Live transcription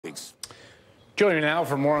Thanks. Joining me now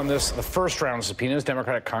for more on this, the first round of subpoenas,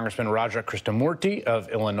 Democratic Congressman Krishnamoorthi of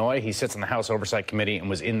Illinois. He sits on the House Oversight Committee and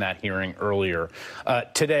was in that hearing earlier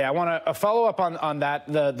today. I want to follow up on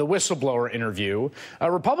that, the whistleblower interview.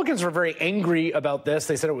 Republicans were very angry about this.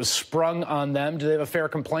 They said it was sprung on them. Do they have a fair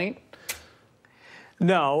complaint?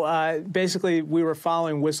 No. Basically, we were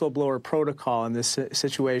following whistleblower protocol in this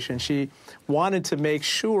situation. She wanted to make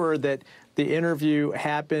sure that the interview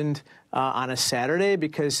happened on a Saturday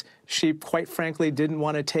because she, quite frankly, didn't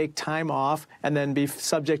want to take time off and then be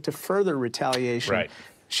subject to further retaliation. Right.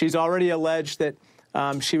 She's already alleged that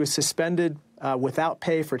she was suspended without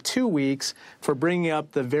pay for 2 weeks for bringing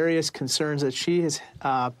up the various concerns that she has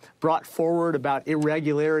brought forward about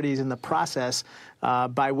irregularities in the process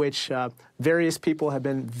by which various people have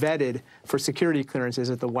been vetted for security clearances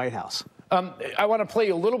at the White House. I want to play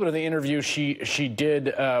you a little bit of the interview she did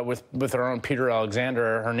with our own Peter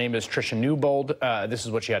Alexander. Her name is Tricia Newbold. This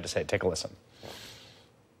is what she had to say. Take a listen.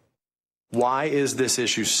 Why is this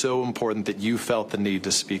issue so important that you felt the need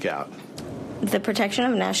to speak out? The protection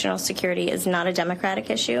of national security is not a Democratic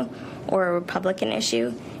issue or a Republican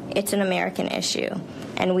issue. It's an American issue.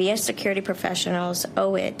 And we as security professionals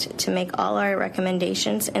owe it to make all our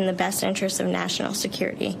recommendations in the best interest of national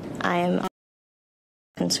security. I am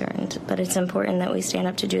concerned, but it's important that we stand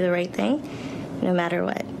up to do the right thing no matter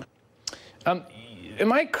what.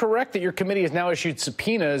 Am I correct that your committee has now issued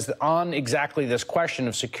subpoenas on exactly this question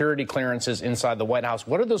of security clearances inside the White House?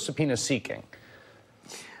 What are those subpoenas seeking?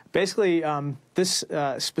 Basically, this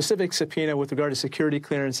specific subpoena with regard to security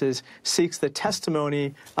clearances seeks the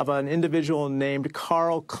testimony of an individual named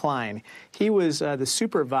Carl Klein. He was the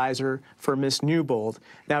supervisor for Ms. Newbold.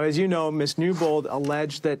 Now, as you know, Ms. Newbold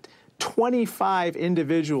alleged that 25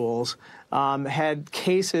 individuals had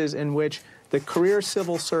cases in which the career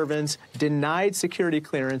civil servants denied security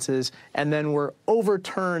clearances and then were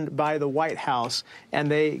overturned by the White House,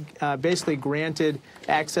 and they basically granted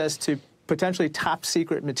access to potentially top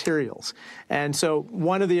secret materials. And so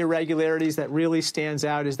one of the irregularities that really stands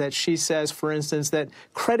out is that she says, for instance, that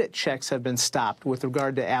credit checks have been stopped with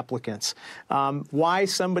regard to applicants. Why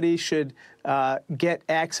somebody should get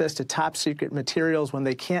access to top secret materials when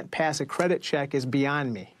they can't pass a credit check is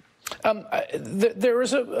beyond me. There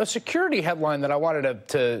was a security headline that I wanted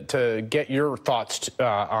to get your thoughts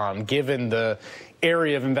on, given the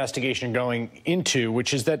area of investigation going into,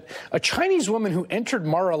 which is that a Chinese woman who entered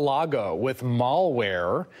Mar-a-Lago with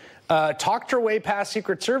malware talked her way past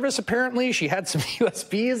Secret Service, apparently. She had some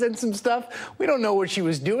USBs and some stuff. We don't know what she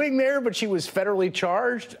was doing there, but she was federally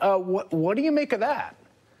charged. What do you make of that?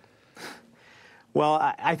 Well,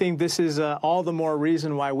 I think this is all the more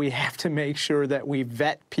reason why we have to make sure that we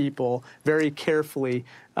vet people very carefully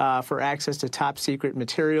for access to top secret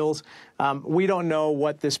materials. We don't know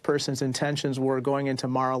what this person's intentions were going into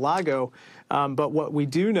Mar-a-Lago, but what we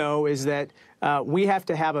do know is that we have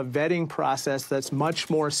to have a vetting process that's much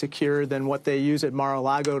more secure than what they use at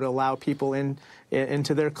Mar-a-Lago to allow people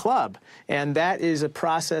into their club. And that is a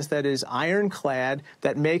process that is ironclad,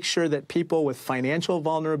 that makes sure that people with financial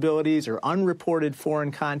vulnerabilities or unreported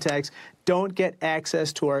foreign contacts don't get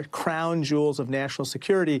access to our crown jewels of national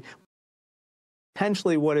security,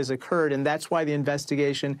 potentially what has occurred, and that's why the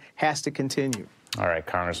investigation has to continue. All right,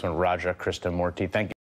 Congressman Krishnamoorthi, thank you.